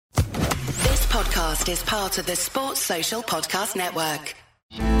podcast is part of the Sports Social Podcast Network.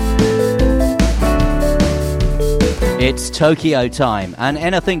 It's Tokyo time, and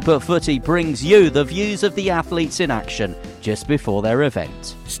Anything But Footy brings you the views of the athletes in action just before their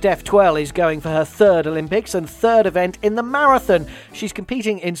event. Steph Twell is going for her third Olympics and third event in the marathon. She's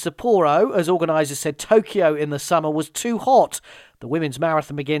competing in Sapporo, as organisers said Tokyo in the summer was too hot. The women's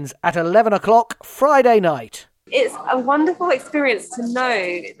marathon begins at 11 o'clock Friday night. It's a wonderful experience to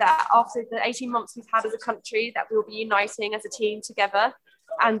know that after the 18 months we've had as a country, that we'll be uniting as a team together,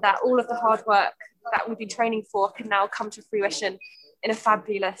 and that all of the hard work that we've been training for can now come to fruition in a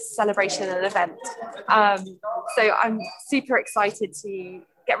fabulous celebration and event. So I'm super excited to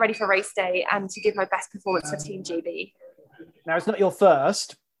get ready for race day and to give my best performance for Team GB. Now, it's not your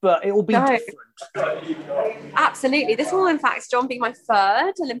first, but it will be different. Absolutely. This will, in fact, John, be my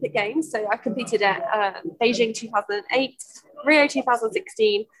third Olympic Games. So I've competed at Beijing 2008, Rio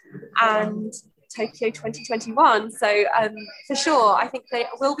 2016, and Tokyo 2021. So for sure, I think they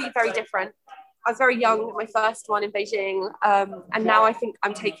will be very different. I was very young at my first one in Beijing, and now I think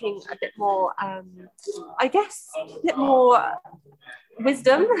I'm taking a bit more, a bit more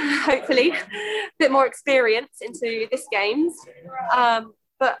wisdom, hopefully, a bit more experience into this Games.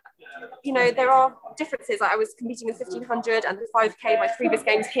 But, you know, there are differences. I was competing in 1500 and the 5K, my previous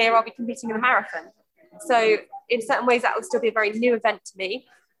Games. Here I'll be competing in a marathon. So in certain ways that will still be a very new event to me.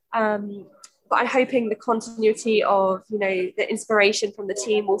 But I'm hoping the continuity of, you know, the inspiration from the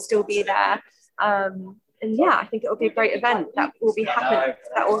team will still be there. And yeah, I think it will be a great event that will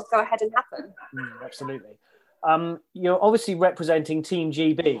go ahead and happen. Absolutely. You're obviously representing Team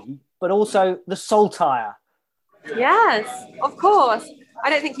GB, but also the Saltire. Yes, of course. I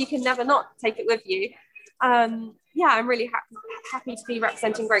don't think you can never not take it with you. I'm really happy to be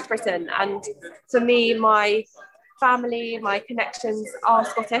representing Great Britain. And for me, my family, my connections are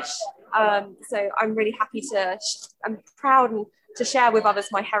Scottish. So I'm really happy I'm proud to share with others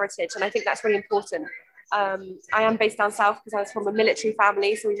my heritage. And I think that's really important. I am based down south because I was from a military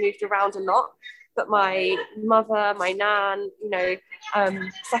family, so we moved around a lot. But my mother, my nan, you know,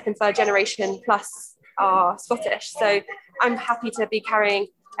 second, third generation plus are Scottish. So I'm happy to be carrying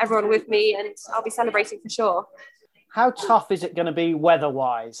everyone with me, and I'll be celebrating for sure. How tough is it going to be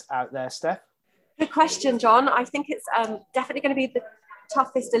weather-wise out there, Steph? Good question, John. I think it's definitely going to be the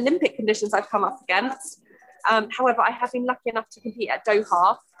toughest Olympic conditions I've come up against. However, I have been lucky enough to compete at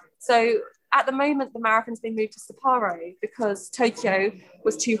Doha. So at the moment, the marathon's been moved to Sapporo because Tokyo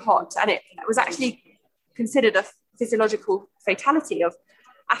was too hot, and it was actually considered a physiological fatality of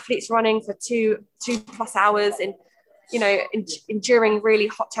athletes running for two plus hours in, you know, enduring really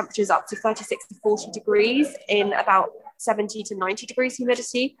hot temperatures up to 36 to 40 degrees in about 70 to 90 degrees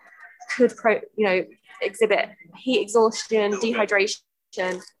humidity could exhibit heat exhaustion, dehydration,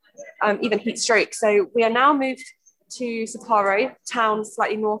 even heat stroke. So we are now moved to Sapporo, town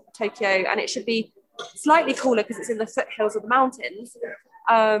slightly north of Tokyo, and it should be slightly cooler because it's in the foothills of the mountains.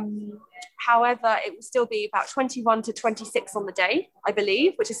 However, it will still be about 21 to 26 on the day, I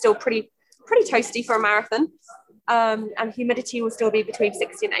believe, which is still pretty toasty for a marathon. And humidity will still be between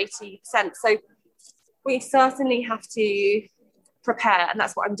 60 and 80%. So we certainly have to prepare, and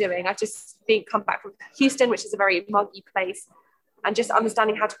that's what I'm doing. I've just come back from Houston, which is a very muggy place, and just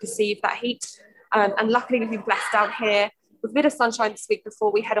understanding how to perceive that heat. And luckily we've been blessed down here with a bit of sunshine this week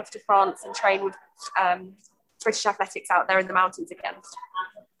before we head off to France and train with British athletics out there in the mountains again.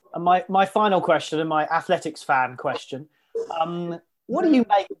 And my final question, and my athletics fan question, what do you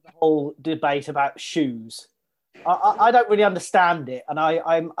make of the whole debate about shoes? I don't really understand it, and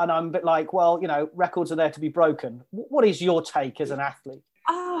I'm a bit like, well, you know, records are there to be broken. What is your take as an athlete?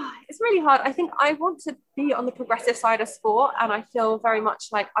 It's really hard. I think I want to be on the progressive side of sport, and I feel very much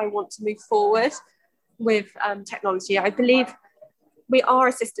like I want to move forward with technology. I believe we are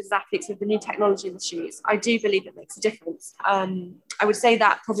assisted as athletes with the new technology in the shoes. I do believe it makes a difference. I would say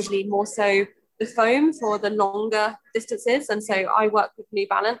that probably more so the foam for the longer distances. And so I work with New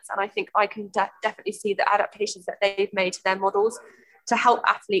Balance, and I think I can definitely see the adaptations that they've made to their models to help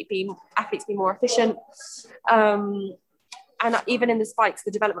athletes be more efficient. And even in the spikes,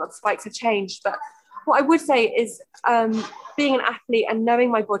 the development of the spikes have changed. But what I would say is being an athlete and knowing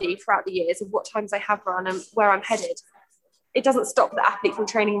my body throughout the years of what times I have run and where I'm headed, it doesn't stop the athlete from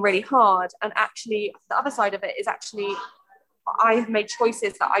training really hard. And actually, the other side of it is actually I've made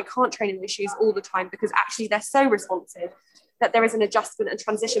choices that I can't train in those shoes all the time because actually they're so responsive that there is an adjustment and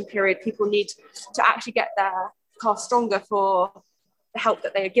transition period people need to actually get their car stronger for the help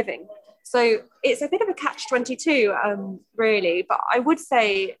that they are giving. So it's a bit of a catch-22, really. But I would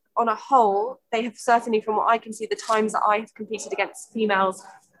say on a whole, they have certainly, from what I can see, the times that I have competed against females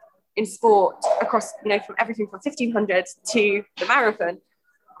in sport across, from everything from 1500 to the marathon,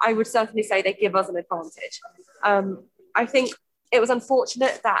 I would certainly say they give us an advantage. I think it was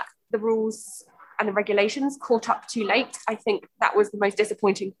unfortunate that the rules and the regulations caught up too late. I think that was the most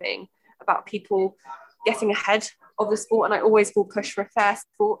disappointing thing about people getting ahead of the sport. And I always will push for a fair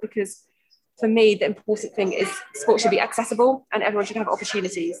sport, because for me, the important thing is sport should be accessible and everyone should have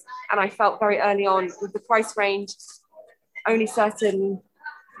opportunities. And I felt very early on with the price range, only certain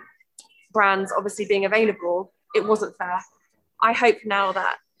brands obviously being available, it wasn't fair. I hope now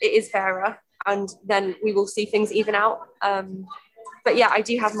that it is fairer, and then we will see things even out. But yeah, I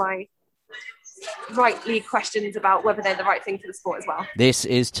do have my rightly questions about whether they're the right thing for the sport as well. This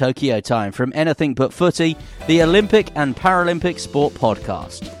is Tokyo Time from Anything But Footy, the Olympic and Paralympic Sport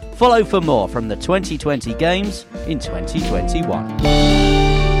Podcast. Follow for more from the 2020 Games in 2021.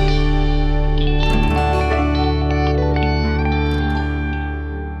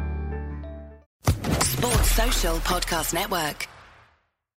 Sports Social Podcast Network.